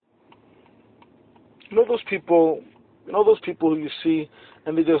those people who you see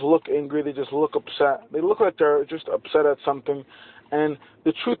and they just look angry, they just look upset. They look like they're just upset at something. And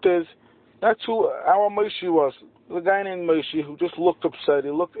the truth is, that's who our Moshe was. The guy named Moshe who just looked upset,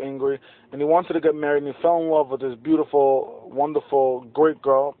 he looked angry, and he wanted to get married, and he fell in love with this beautiful, wonderful, great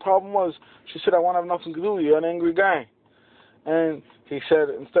girl. Problem was, she said, I want to have nothing to do with you, you're an angry guy. And he said,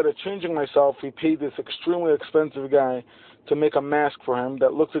 instead of changing myself, he paid this extremely expensive guy to make a mask for him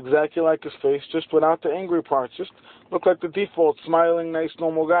that looked exactly like his face, just without the angry parts. Just looked like the default, smiling, nice,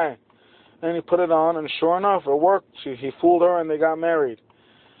 normal guy. And he put it on, and sure enough, it worked. He fooled her, and they got married.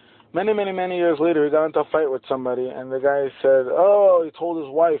 Many, many, many years later, he got into a fight with somebody, and the guy said, he told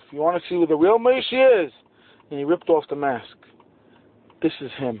his wife, you want to see who the real Moshe is? And he ripped off the mask. This is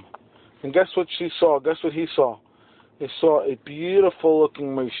him. And guess what she saw? Guess what he saw? He saw a beautiful-looking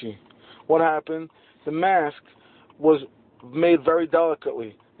Moshe. What happened? The mask was made very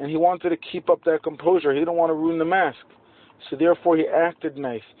delicately, and he wanted to keep up that composure. He didn't want to ruin the mask. So therefore, he acted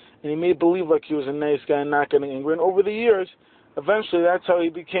nice, and he made believe like he was a nice guy and not getting angry. And over the years, eventually, that's how he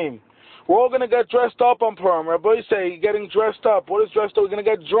became. We're all going to get dressed up on Purim. Rabbi say, getting dressed up. What is dressed up? We're going to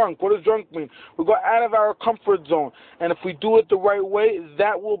get drunk. What does drunk mean? We go out of our comfort zone. And if we do it the right way,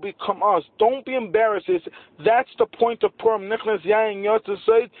 that will become us. Don't be embarrassed. That's the point of Purim. Nichnas Yayin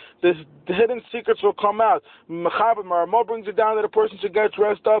Yotzei, the hidden secrets will come out. Mechaber Maramo brings it down that a person should get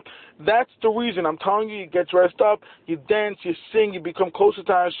dressed up. That's the reason. I'm telling you, you get dressed up, you dance, you sing, you become closer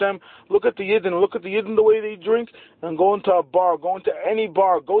to Hashem. Look at the Yidden. Look at the Yidden the way they drink, and go into a bar, go into any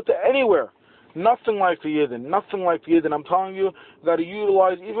bar, go to anywhere. Nothing like the Yidden. Nothing like the Yidden. I'm telling you, you got to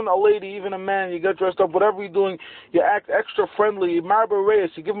utilize, even a lady, even a man, you get dressed up, whatever you're doing, you act extra friendly. You marber reyes,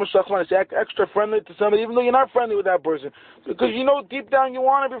 you give them a shachmanis, you act extra friendly to somebody, even though you're not friendly with that person. Because you know deep down you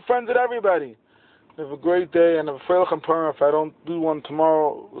want to be friends with everybody. Have a great day, and have a freilich and Purim. If I don't do one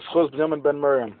tomorrow, Schos B'Yamin Ben Miriam.